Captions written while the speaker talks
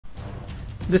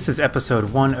This is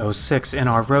episode 106 in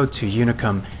our road to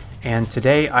Unicum, and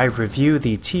today I review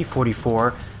the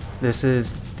T-44. This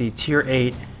is the Tier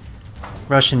 8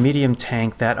 Russian medium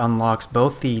tank that unlocks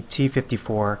both the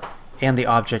T-54 and the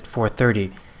Object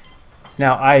 430.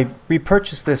 Now, I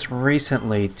repurchased this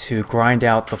recently to grind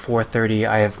out the 430.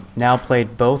 I have now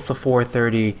played both the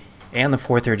 430 and the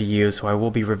 430U, so I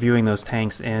will be reviewing those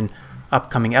tanks in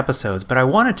upcoming episodes. But I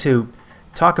wanted to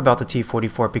talk about the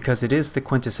T-44 because it is the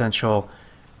quintessential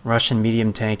Russian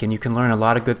medium tank, and you can learn a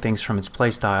lot of good things from its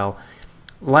playstyle.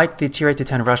 Like the Tier 8 to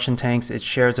 10 Russian tanks, it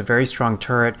shares a very strong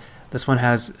turret. This one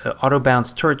has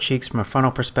auto-bounce turret cheeks from a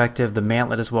frontal perspective, the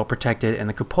mantlet is well protected, and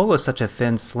the cupola is such a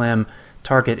thin, slim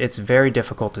target, it's very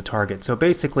difficult to target. So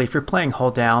basically, if you're playing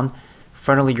hull down,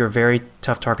 frontally you're a very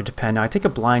tough target to pen. Now I take a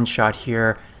blind shot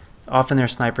here. Often there are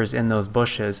snipers in those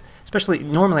bushes. Especially,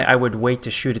 normally I would wait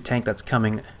to shoot a tank that's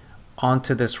coming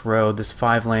onto this road, this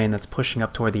 5-lane that's pushing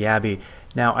up toward the Abbey.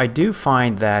 Now I do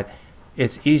find that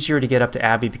it's easier to get up to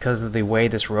Abbey because of the way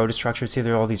this road is structured. See,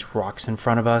 there are all these rocks in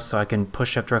front of us, so I can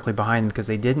push up directly behind them because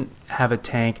they didn't have a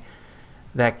tank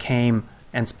that came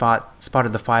and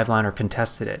spotted the 5-line or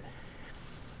contested it.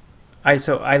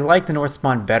 So I like the north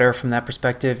spawn better from that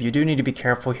perspective. You do need to be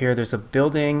careful here. There's a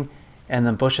building and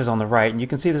the bushes on the right, and you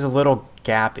can see there's a little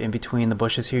gap in between the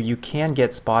bushes here. You can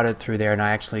get spotted through there, and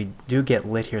I actually do get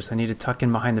lit here, so I need to tuck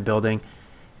in behind the building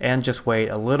and just wait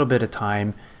a little bit of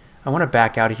time. I want to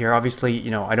back out of here. Obviously, you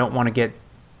know, I don't want to get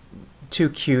too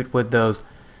cute with those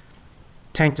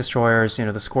tank destroyers, you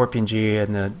know, the Scorpion G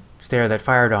and the Stare that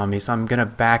fired on me, so I'm going to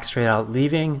back straight out,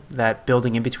 leaving that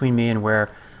building in between me and where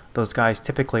those guys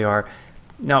typically are.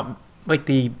 Now, like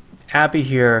the Abbey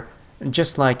here,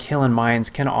 just like Hill and Mines,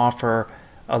 can offer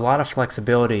a lot of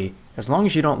flexibility as long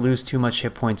as you don't lose too much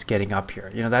hit points getting up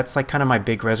here. You know, that's like kind of my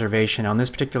big reservation. On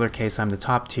this particular case, I'm the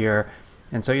top tier,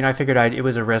 and so, you know, I figured it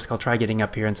was a risk. I'll try getting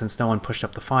up here, and since no one pushed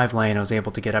up the 5-lane, I was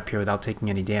able to get up here without taking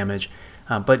any damage.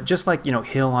 But just like, you know,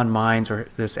 Hill on Mines or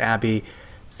this Abbey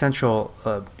central,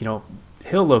 you know,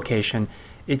 hill location,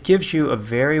 it gives you a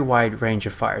very wide range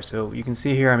of fire. So you can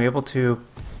see here I'm able to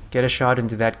get a shot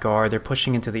into that guard. They're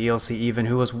pushing into the ELC even,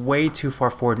 who was way too far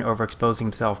forward and overexposing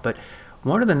himself. But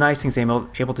one of the nice things I'm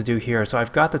able to do here, so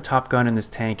I've got the top gun in this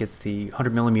tank. It's the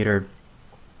 100mm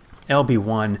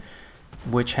LB1,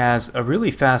 which has a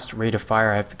really fast rate of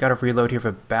fire. I've got a reload here of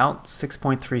about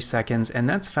 6.3 seconds, and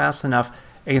that's fast enough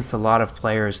against a lot of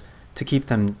players to keep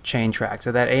them chain tracked.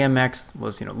 So that AMX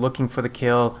was, you know, looking for the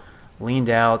kill, leaned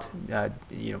out,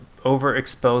 you know,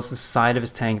 overexposed the side of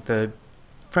his tank. The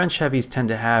French heavies tend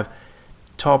to have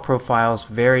tall profiles,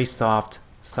 very soft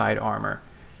side armor,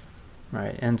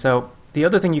 right? And so the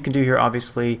other thing you can do here,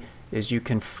 obviously, is you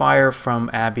can fire from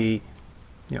Abbey,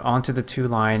 you know, onto the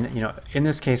 2-line. You know, in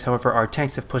this case, however, our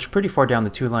tanks have pushed pretty far down the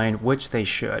 2-line, which they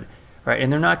should, right?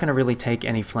 And they're not going to really take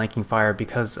any flanking fire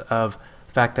because of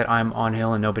the fact that I'm on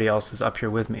hill and nobody else is up here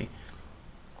with me.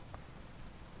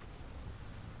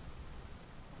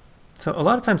 So a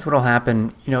lot of times what will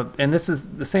happen, you know, and this is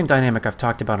the same dynamic I've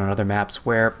talked about on other maps,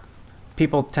 where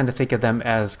people tend to think of them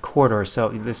as corridors. So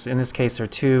in this case, there are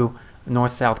two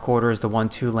north-south corridors, the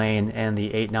 1-2 lane and the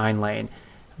 8-9 lane.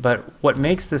 But what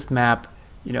makes this map,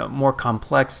 you know, more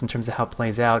complex in terms of how it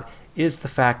plays out is the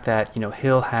fact that, you know,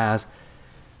 Hill has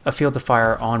a field of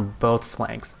fire on both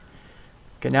flanks.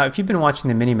 Okay, now if you've been watching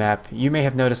the minimap, you may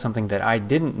have noticed something that I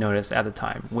didn't notice at the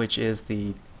time, which is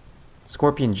the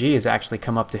Scorpion G has actually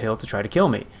come up to Hill to try to kill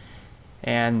me.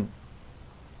 And,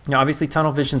 you know, obviously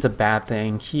tunnel vision's a bad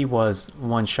thing. He was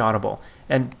one-shottable.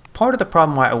 And part of the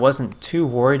problem why I wasn't too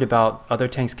worried about other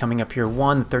tanks coming up here,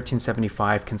 one, the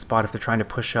 1375 can spot if they're trying to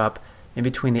push up in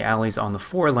between the alleys on the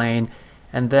 4-lane,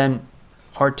 and then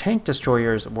our tank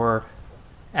destroyers were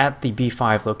at the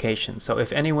B5 location. So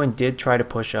if anyone did try to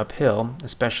push uphill,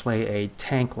 especially a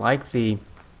tank like the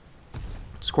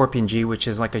Scorpion G, which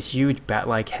is like a huge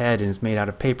bat-like head and is made out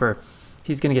of paper,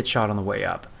 he's going to get shot on the way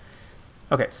up.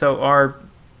 Okay, so our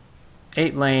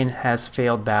 8-lane has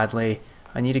failed badly.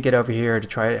 I need to get over here to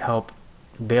try to help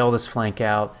bail this flank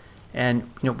out.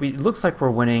 And, you know, it looks like we're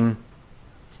winning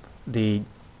the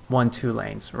 1-2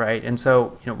 lanes, right? And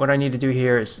so, you know, what I need to do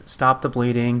here is stop the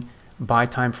bleeding, buy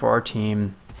time for our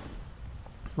team.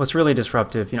 What's really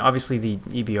disruptive, you know, obviously the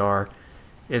EBR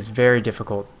is very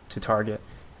difficult to target.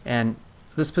 And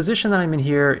this position that I'm in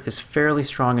here is fairly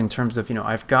strong in terms of, you know,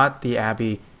 I've got the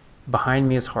Abbey behind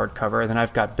me as hard cover, and then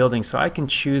I've got buildings, so I can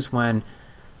choose when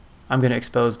I'm going to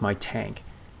expose my tank.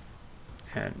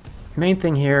 And main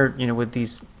thing here, you know, with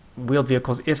these wheeled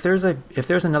vehicles, if there's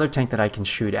another tank that I can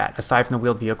shoot at aside from the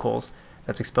wheeled vehicles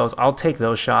that's exposed, I'll take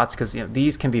those shots, because, you know,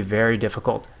 these can be very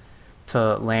difficult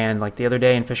to land. Like the other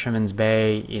day in Fisherman's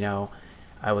Bay, you know,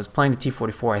 I was playing the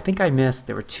T-44. I think I missed,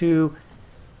 there were 2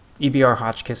 EBR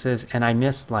Hotchkisses, and I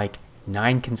missed like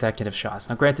 9 consecutive shots.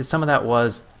 Now granted, some of that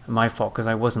was my fault because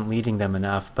I wasn't leading them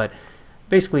enough, but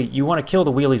basically you want to kill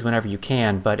the wheelies whenever you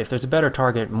can, but if there's a better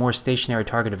target, more stationary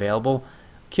target available,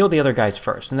 kill the other guys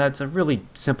first. And that's a really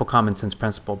simple common sense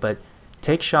principle, but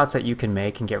take shots that you can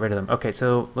make and get rid of them. Okay,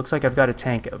 so looks like I've got a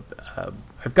tank.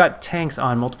 I've got tanks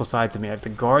on multiple sides of me. I have the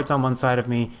guards on one side of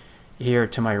me. Here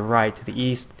to my right, to the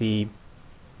east, the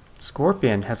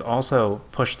Scorpion has also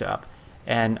pushed up.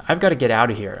 And I've got to get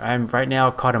out of here. I'm right now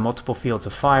caught in multiple fields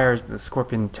of fire. The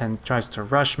Scorpion tries to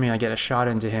rush me. I get a shot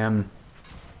into him.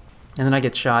 And then I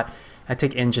get shot. I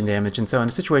take engine damage. And so in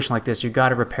a situation like this, you've got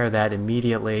to repair that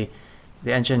immediately.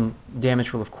 The engine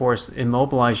damage will, of course,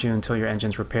 immobilize you until your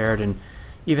engine's repaired. And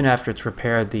even after it's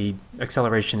repaired, the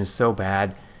acceleration is so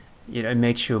bad, it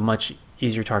makes you a much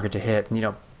easier target to hit.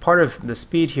 And, part of the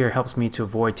speed here helps me to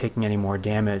avoid taking any more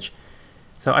damage.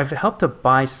 So I've helped to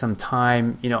buy some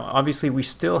time. Obviously we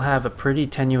still have a pretty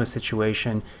tenuous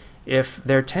situation. If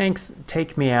their tanks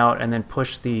take me out and then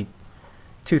push the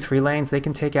 2-3 lanes, they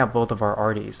can take out both of our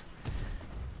arties.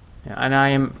 And I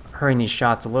am hurrying these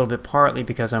shots a little bit partly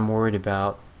because I'm worried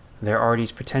about their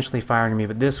arties potentially firing me.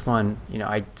 But this one,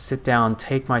 I sit down,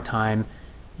 take my time.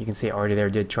 You can see arty there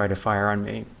did try to fire on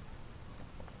me.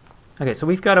 Okay, so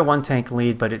we've got a 1-tank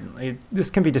lead, but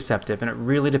this can be deceptive, and it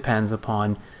really depends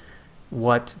upon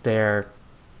what their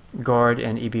guard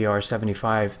and EBR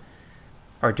 75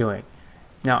 are doing.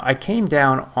 Now, I came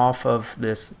down off of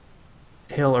this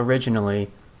hill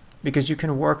originally because you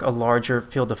can work a larger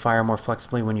field of fire more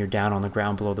flexibly when you're down on the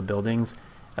ground below the buildings.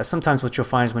 Sometimes what you'll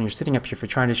find is when you're sitting up here, if you're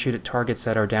trying to shoot at targets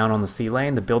that are down on the sea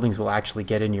lane, the buildings will actually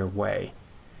get in your way.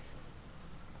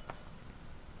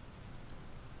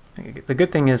 The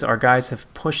good thing is our guys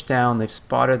have pushed down, they've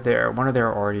spotted one of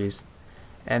their arties,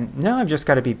 and now I've just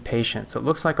got to be patient. So it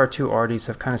looks like our 2 arties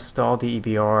have kind of stalled the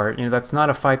EBR. That's not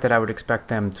a fight that I would expect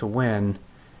them to win,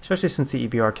 especially since the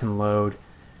EBR can load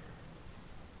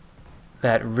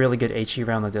that really good HE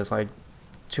round that does like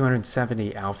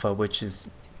 270 alpha, which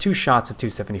is 2 shots of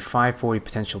 270, 540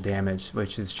 potential damage,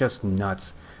 which is just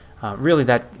nuts. Really,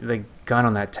 the gun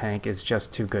on that tank is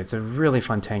just too good. It's a really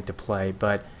fun tank to play,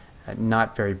 but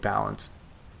not very balanced.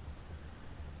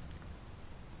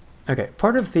 Okay,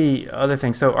 part of the other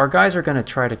thing, so our guys are going to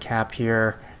try to cap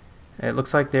here. It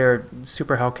looks like their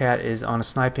Super Hellcat is on a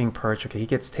sniping perch. Okay, he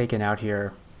gets taken out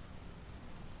here.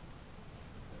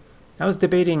 I was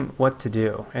debating what to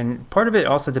do, and part of it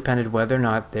also depended whether or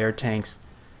not their tanks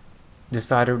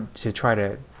decided to try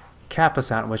to cap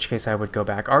us out, in which case I would go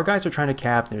back. Our guys are trying to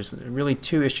cap. There's really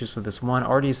 2 issues with this. One,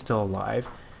 Artie is still alive.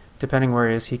 Depending where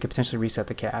he is, he could potentially reset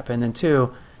the cap. And then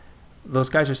 2, those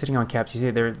guys are sitting on caps. You see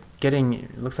they're getting,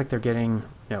 it looks like they're getting,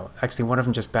 no, actually one of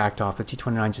them just backed off. The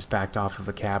T-29 just backed off of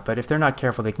the cap. But if they're not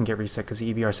careful, they can get reset because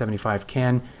the EBR 75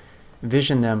 can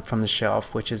vision them from the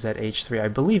shelf, which is at H3. I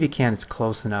believe he can. It's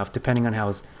close enough, depending on how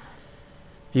his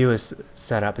view is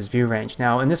set up, his view range.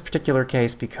 Now, in this particular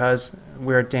case, because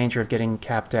we're in danger of getting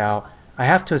capped out, I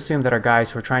have to assume that our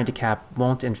guys who are trying to cap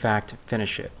won't, in fact,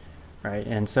 finish it, right?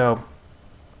 And so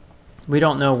we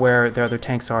don't know where the other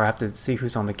tanks are. I have to see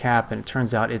who's on the cap, and it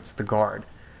turns out it's the guard,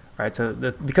 right? So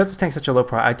because this tank's such a low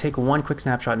priority, I take one quick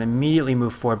snapshot and immediately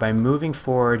move forward. By moving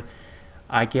forward,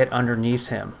 I get underneath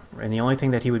him, and the only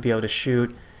thing that he would be able to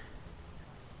shoot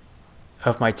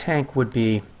of my tank would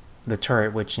be the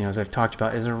turret, which, as I've talked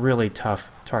about, is a really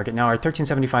tough target. Now, our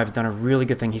 1375 has done a really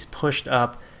good thing. He's pushed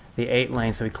up the 8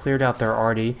 lane, so he cleared out their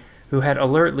arty, who had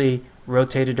alertly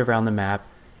rotated around the map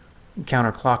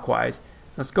counterclockwise.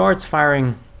 This guard's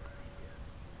firing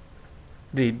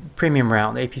the premium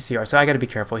round, the APCR, so I got to be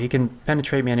careful. He can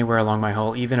penetrate me anywhere along my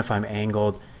hull, even if I'm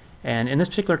angled. And in this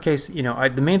particular case,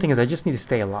 the main thing is I just need to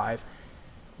stay alive.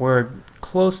 We're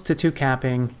close to 2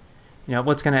 capping.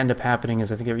 What's going to end up happening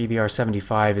is I think our EBR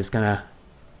 75 is going to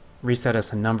reset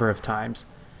us a number of times.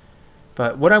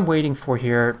 But what I'm waiting for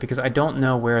here, because I don't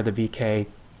know where the VK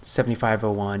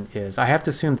 7501 is, I have to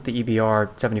assume that the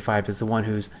EBR 75 is the one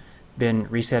who's been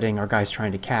resetting our guys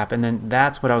trying to cap, and then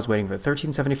that's what I was waiting for.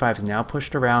 1375 is now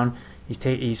pushed around.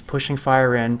 He's pushing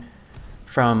fire in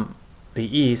from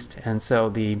the east, and so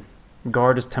the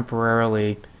guard is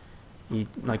temporarily, he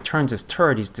turns his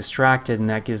turret, he's distracted, and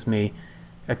that gives me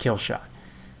a kill shot.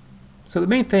 So the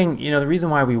main thing, the reason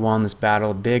why we won this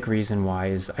battle, a big reason why,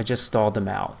 is I just stalled them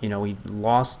out. We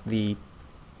lost the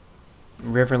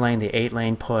river lane, the 8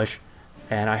 lane push,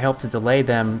 and I helped to delay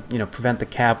them, prevent the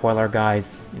cap while our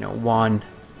guys, won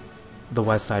the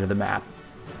west side of the map.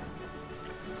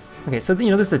 Okay, so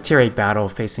this is a tier 8 battle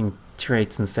facing tier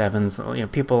 8s and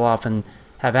 7s. People often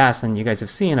have asked, and you guys have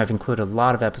seen, I've included a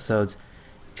lot of episodes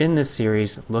in this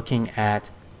series looking at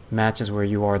matches where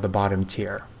you are the bottom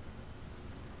tier.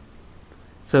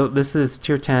 So this is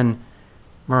tier 10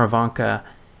 Murovanka,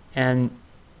 and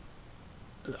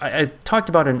I talked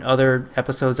about in other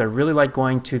episodes, I really like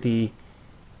going to the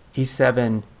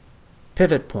E7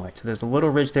 pivot point. So there's a little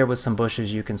ridge there with some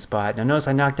bushes you can spot. Now notice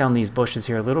I knocked down these bushes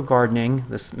here, a little gardening.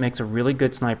 This makes a really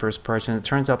good sniper's perch, and it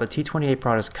turns out the T-28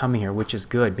 prod is coming here, which is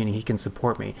good, meaning he can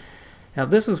support me. Now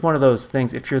this is one of those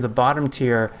things, if you're the bottom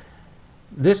tier,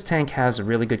 this tank has a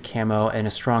really good camo and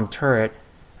a strong turret.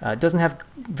 It doesn't have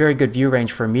very good view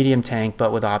range for a medium tank,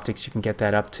 but with optics you can get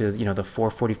that up to, the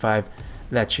 445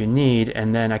 that you need,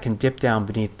 and then I can dip down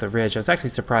beneath the ridge. I was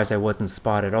actually surprised I wasn't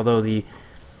spotted, although the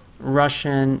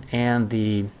Russian and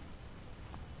the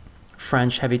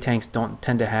French heavy tanks don't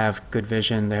tend to have good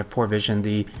vision. They have poor vision.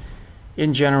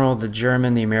 In general, the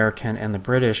German, the American, and the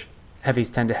British heavies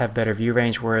tend to have better view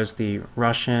range, whereas the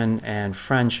Russian and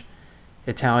French,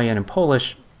 Italian, and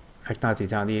Polish, not the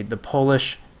Italian, the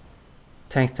Polish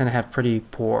tanks tend to have pretty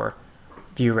poor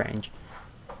view range.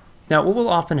 Now, what will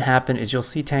often happen is you'll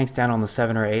see tanks down on the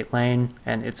 7 or 8 lane,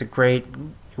 and it's a great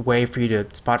way for you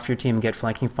to spot for your team and get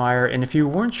flanking fire. And if you're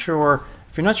not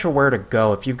sure where to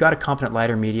go, if you've got a competent light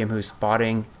or medium who's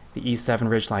spotting the E7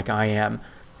 ridge like I am,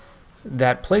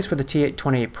 that place where the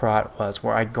T-28 prot was,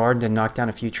 where I gardened and knocked down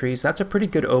a few trees, that's a pretty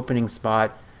good opening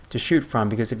spot to shoot from,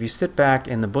 because if you sit back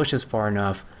in the bushes far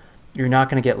enough, you're not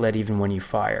going to get lit even when you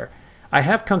fire. I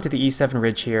have come to the E7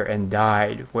 ridge here and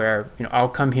died, where I'll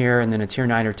come here and then a tier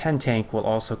 9 or 10 tank will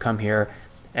also come here,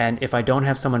 and if I don't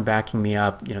have someone backing me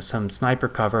up, some sniper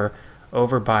cover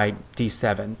over by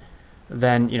D7,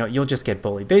 then you'll just get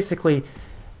bullied. Basically,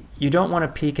 you don't want to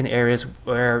peek in areas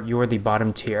where you're the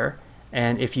bottom tier,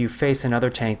 and if you face another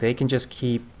tank, they can just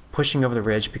keep pushing over the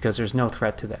ridge because there's no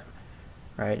threat to them,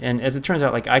 right? And as it turns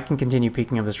out, I can continue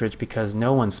peeking over this ridge because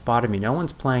no one spotted me, no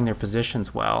one's playing their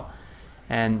positions well.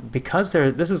 And because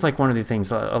this is one of the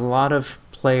things, a lot of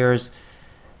players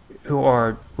who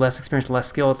are less experienced, less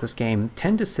skilled at this game,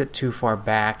 tend to sit too far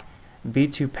back, be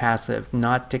too passive,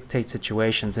 not dictate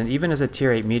situations. And even as a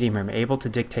tier 8 medium, I'm able to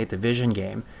dictate the vision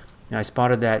game. I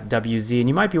spotted that WZ, and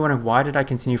you might be wondering, why did I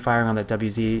continue firing on that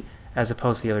WZ as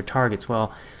opposed to the other targets?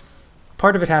 Well,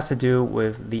 part of it has to do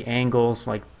with the angles.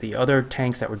 Like the other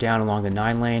tanks that were down along the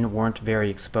 9 lane weren't very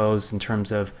exposed in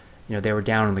terms of, they were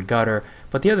down in the gutter.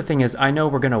 But the other thing is, I know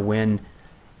we're going to win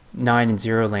 9 and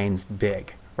 0 lanes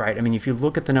big, right? I mean, if you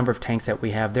look at the number of tanks that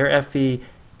we have, their FV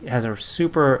has a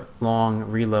super long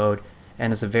reload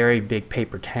and is a very big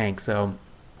paper tank. So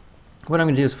what I'm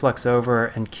going to do is flex over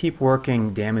and keep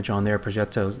working damage on their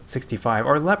Progetto 65.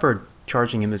 Our Leopard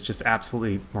charging him is just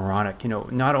absolutely moronic.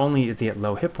 Not only is he at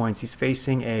low hit points, he's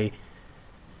facing a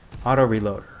auto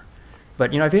reloader.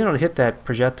 But I've been able to hit that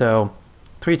Progetto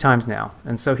 3 times now,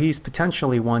 and so he's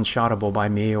potentially one-shottable by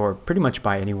me or pretty much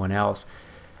by anyone else.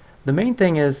 The main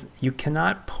thing is you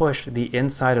cannot push the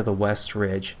inside of the west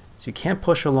ridge, so you can't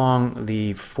push along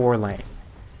the 4 lane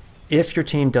if your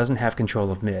team doesn't have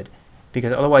control of mid,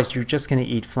 because otherwise you're just going to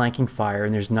eat flanking fire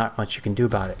and there's not much you can do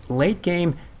about it. Late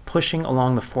game, pushing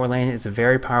along the 4 lane is a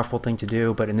very powerful thing to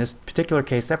do, but in this particular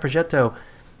case, that Progetto,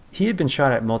 he had been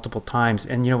shot at multiple times,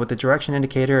 and with the direction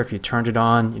indicator, if you turned it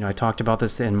on, I talked about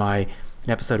this in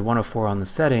episode 104 on the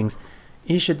settings,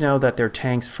 he should know that there are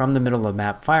tanks from the middle of the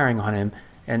map firing on him,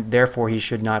 and therefore he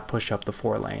should not push up the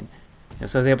 4 lane. And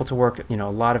so I was able to work a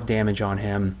lot of damage on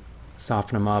him,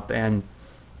 soften him up. And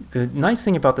the nice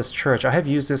thing about this church, I have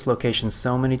used this location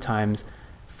so many times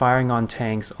firing on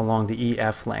tanks along the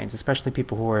EF lanes, especially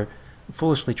people who are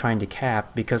foolishly trying to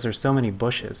cap, because there's so many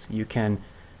bushes. You can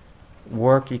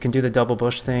do the double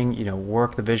bush thing,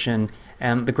 work the vision.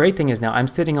 And the great thing is now I'm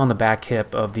sitting on the back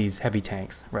hip of these heavy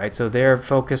tanks, right? So they're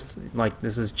focused,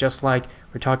 this is just like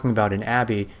we're talking about in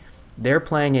Abbey. They're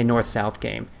playing a north-south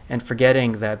game and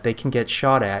forgetting that they can get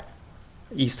shot at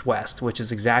east-west, which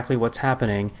is exactly what's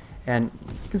happening. And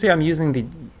you can see I'm using the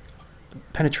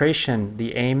penetration,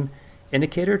 the aim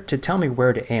indicator, to tell me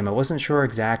where to aim. I wasn't sure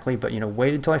exactly, but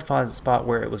waited until I found a spot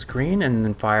where it was green and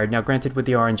then fired. Now granted, with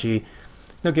the RNG,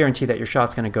 no guarantee that your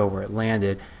shot's going to go where it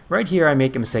landed. Right here I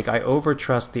make a mistake. I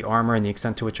overtrust the armor and the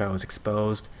extent to which I was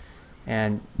exposed,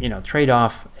 and trade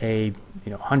off a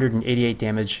 188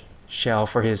 damage shell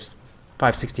for his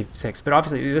 566. But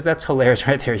obviously that's hilarious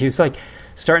right there. He was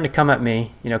starting to come at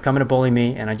me, coming to bully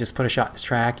me, and I just put a shot in his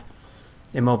track,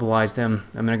 immobilized him.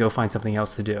 I'm going to go find something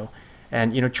else to do.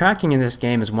 And tracking in this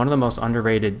game is one of the most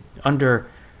underrated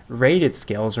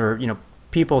skills, or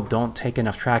people don't take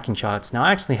enough tracking shots. Now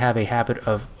I actually have a habit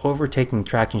of overtaking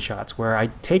tracking shots where I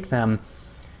take them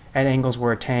at angles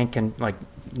where a tank can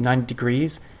 90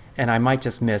 degrees, and I might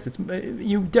just miss.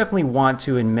 You definitely want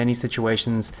to, in many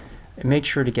situations, make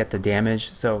sure to get the damage.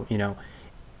 So, you know,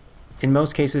 in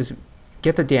most cases,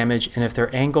 get the damage, and if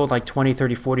they're angled like 20,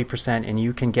 30, 40% and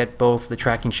you can get both the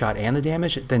tracking shot and the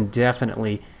damage, then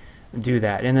definitely do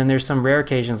that. And then there's some rare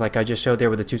occasions like I just showed there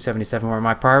with the 277 where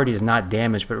my priority is not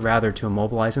damage but rather to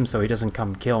immobilize him so he doesn't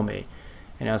come kill me.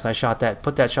 You know, so I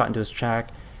put that shot into his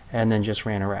track and then just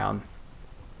ran around.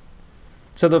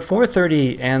 So the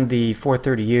 430 and the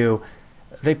 430U,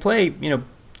 they play, you know,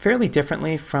 fairly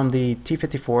differently from the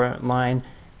T-44 line.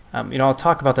 You know, I'll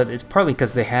talk about that. It's partly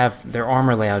because their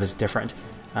armor layout is different.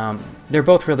 They're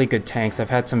both really good tanks. I've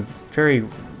had some very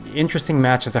interesting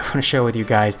matches I want to share with you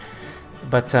guys.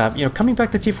 But, you know, coming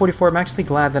back to T-44, I'm actually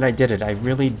glad that I did it. I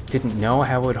really didn't know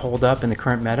how it would hold up in the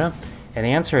current meta. And the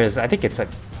answer is, I think it's a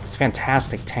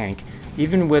fantastic tank.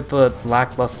 Even with the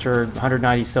lackluster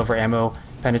 190 silver ammo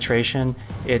penetration,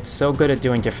 it's so good at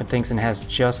doing different things and has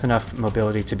just enough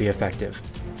mobility to be effective.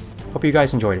 Hope you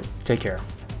guys enjoyed it. Take care.